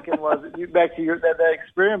was thinking was, back to that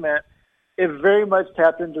experiment, it very much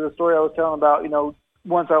tapped into the story I was telling about,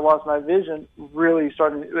 once I lost my vision, really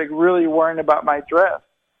really worrying about my dress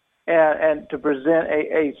and to present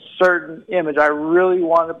a certain image. I really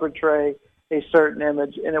wanted to portray a certain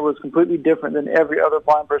image, and it was completely different than every other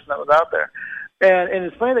blind person that was out there. And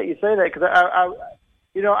it's funny that you say that, because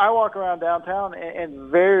I walk around downtown and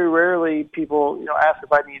very rarely people ask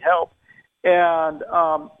if I need help, and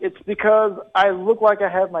it's because I look like I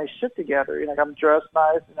have my shit together. I'm dressed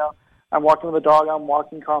nice. I'm walking with a dog. I'm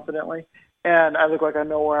walking confidently, and I look like I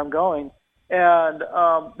know where I'm going. And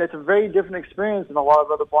it's a very different experience than a lot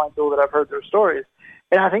of other blind people that I've heard their stories.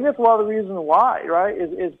 And I think that's a lot of the reason why, right?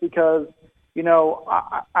 Is because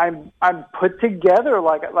I'm put together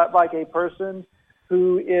like a person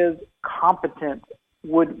who is competent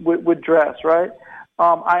would dress, right?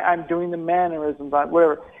 I'm doing the mannerisms,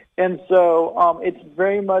 whatever. And so it's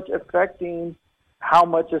very much affecting how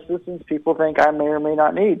much assistance people think I may or may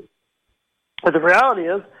not need. But the reality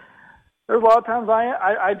is, there's a lot of times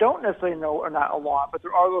I don't necessarily know, or not a lot, but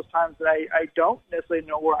there are those times that I don't necessarily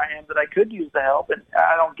know where I am, that I could use the help, and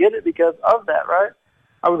I don't get it because of that, right?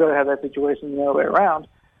 I would rather have that situation the other way around.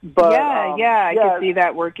 But I could see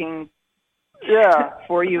that working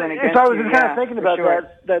for you and against you. So I was just kind of thinking about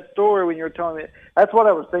that story when you were telling me. That's what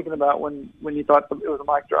I was thinking about when you thought it was a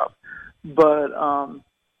mic drop. But,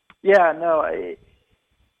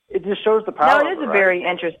 it just shows the power. No, it is very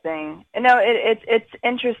interesting. No, it's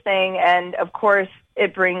interesting, and of course,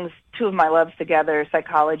 it brings two of my loves together: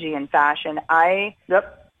 psychology and fashion. I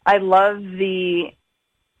love the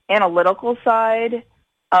analytical side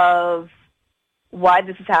of why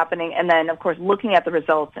this is happening, and then, of course, looking at the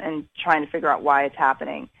results and trying to figure out why it's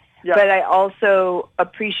happening. Yep. But I also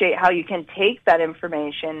appreciate how you can take that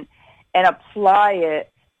information and apply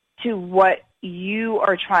it to what you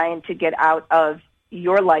are trying to get out of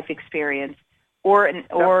your life experience or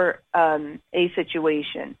a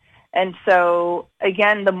situation. And so,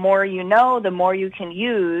 again, the more you know, the more you can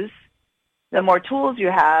use, the more tools you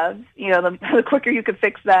have, the quicker you can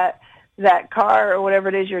fix that car or whatever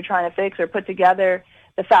it is you're trying to fix or put together,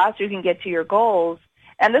 the faster you can get to your goals.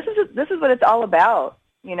 And this is what it's all about.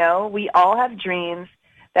 We all have dreams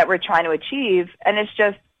that we're trying to achieve, and it's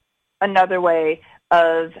just another way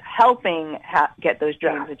of helping get those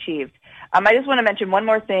dreams achieved. I just want to mention one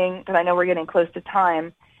more thing, because I know we're getting close to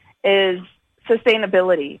time, is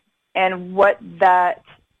sustainability and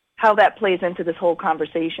how that plays into this whole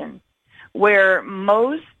conversation, where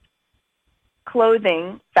most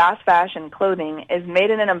clothing, fast fashion clothing, is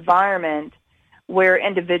made in an environment where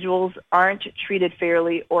individuals aren't treated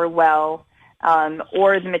fairly or well,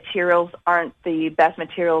 or the materials aren't the best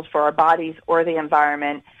materials for our bodies or the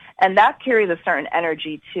environment, and that carries a certain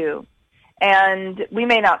energy too. And we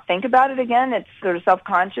may not think about it again, it's sort of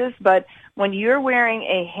self-conscious, but when you're wearing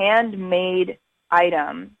a handmade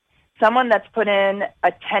item, someone that's put in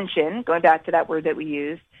attention, going back to that word that we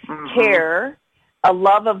used, care, a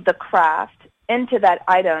love of the craft into that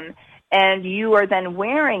item, and you are then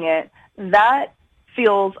wearing it, that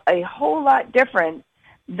feels a whole lot different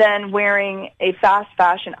than wearing a fast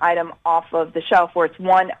fashion item off of the shelf where it's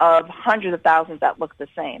one of hundreds of thousands that look the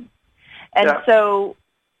same. And so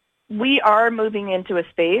we are moving into a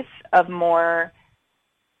space of more,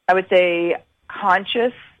 I would say,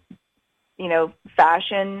 conscious,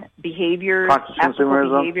 fashion behaviors,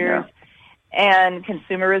 ethical behaviors, and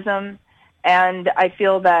consumerism. And I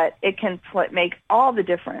feel that it can make all the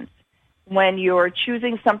difference when you're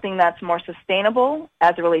choosing something that's more sustainable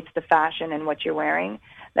as it relates to fashion and what you're wearing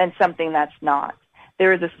than something that's not.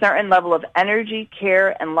 There is a certain level of energy,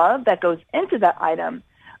 care, and love that goes into that item,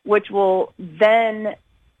 which will then,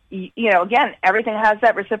 again, everything has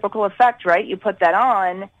that reciprocal effect, right? You put that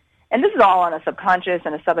on, and this is all on a subconscious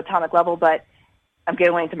and a subatomic level, but I'm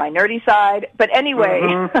getting into my nerdy side. But anyway,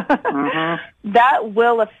 that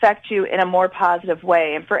will affect you in a more positive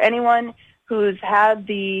way. And for anyone who's had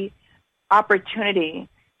the opportunity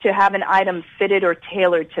to have an item fitted or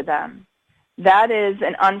tailored to them, that is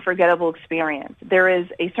an unforgettable experience. There is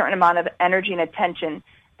a certain amount of energy and attention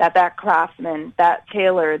that craftsman, that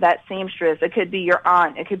tailor, that seamstress, it could be your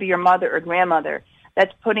aunt, it could be your mother or grandmother,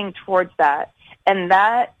 that's putting towards that. And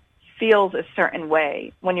that feels a certain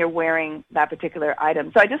way when you're wearing that particular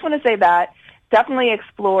item. So I just want to say that definitely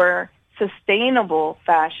explore sustainable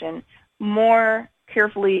fashion more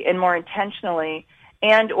carefully and more intentionally,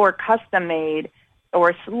 and or custom made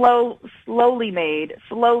or slowly made,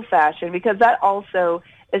 slow fashion, because that also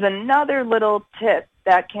is another little tip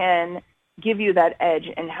that can give you that edge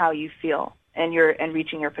in how you feel and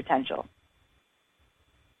reaching your potential.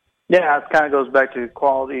 Yeah, it kind of goes back to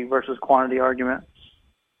quality versus quantity argument.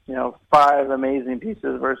 5 amazing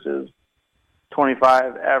pieces versus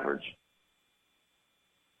 25 average.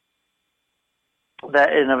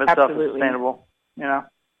 That in and of itself is sustainable,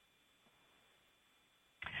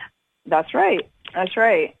 That's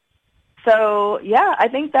right. So, yeah, I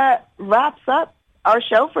think that wraps up our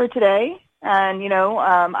show for today. And,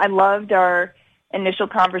 I loved our initial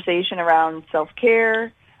conversation around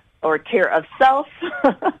self-care or care of self.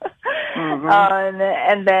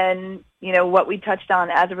 And then, what we touched on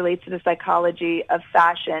as it relates to the psychology of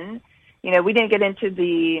fashion. We didn't get into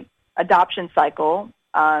the adoption cycle.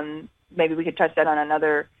 Maybe we could touch that on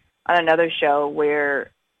another show,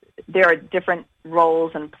 where there are different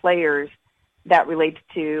roles and players that relate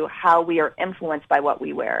to how we are influenced by what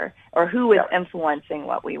we wear, or who is influencing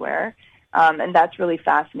what we wear. And that's really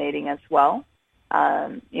fascinating as well.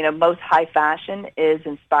 Most high fashion is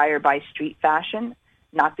inspired by street fashion,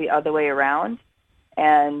 not the other way around.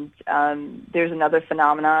 And there's another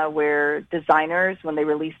phenomena where designers, when they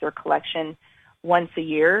release their collection once a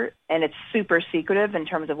year, and it's super secretive in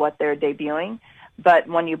terms of what they're debuting, but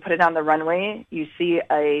when you put it on the runway, you see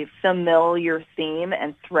a familiar theme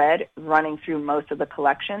and thread running through most of the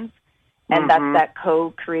collections. And that's that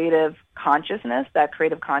co-creative consciousness, that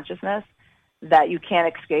creative consciousness that you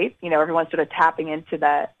can't escape. Everyone's sort of tapping into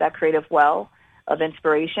that creative well of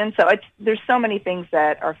inspiration. So there's so many things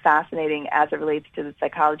that are fascinating as it relates to the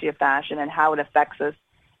psychology of fashion and how it affects us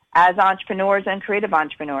as entrepreneurs and creative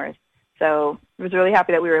entrepreneurs. So I was really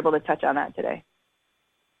happy that we were able to touch on that today.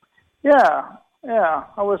 Yeah,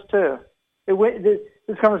 I was too.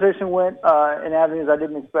 This conversation went in avenues I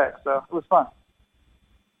didn't expect, so it was fun.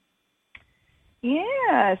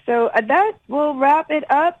 Yeah, so that will wrap it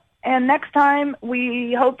up. And next time,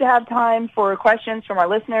 we hope to have time for questions from our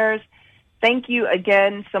listeners. Thank you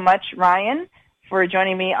again so much, Ryon, for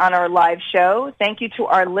joining me on our live show. Thank you to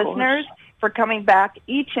our listeners for coming back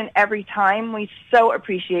each and every time. We so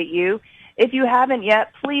appreciate you. If you haven't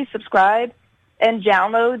yet, please subscribe and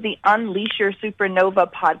download the Unleash Your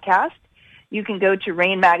Supernova podcast. You can go to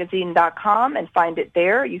rainmagazine.com and find it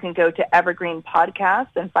there. You can go to Evergreen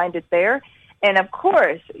Podcasts and find it there. And, of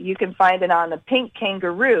course, you can find it on the Pink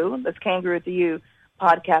Kangaroo, that's Kangaroo with the U,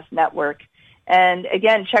 podcast network. And,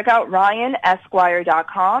 again, check out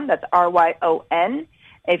RyonEsquire.com. That's RYON.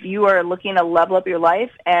 If you are looking to level up your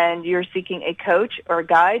life and you're seeking a coach or a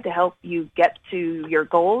guide to help you get to your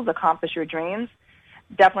goals, accomplish your dreams,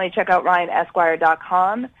 definitely check out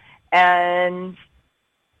RyonEsquire.com. And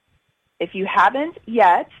if you haven't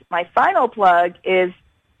yet, my final plug is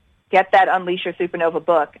get that Unleash Your Supernova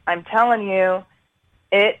book. I'm telling you,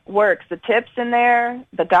 it works. The tips in there,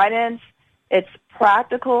 the guidance, it's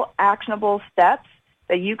practical, actionable steps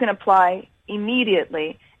that you can apply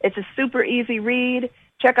immediately. It's a super easy read.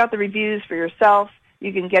 Check out the reviews for yourself.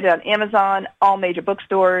 You can get it on Amazon, all major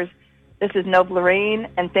bookstores. This is Lorraine,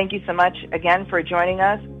 and thank you so much again for joining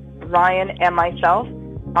us, Ryon and myself,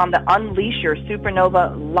 on the Unleash Your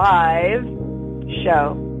Supernova live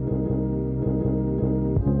show.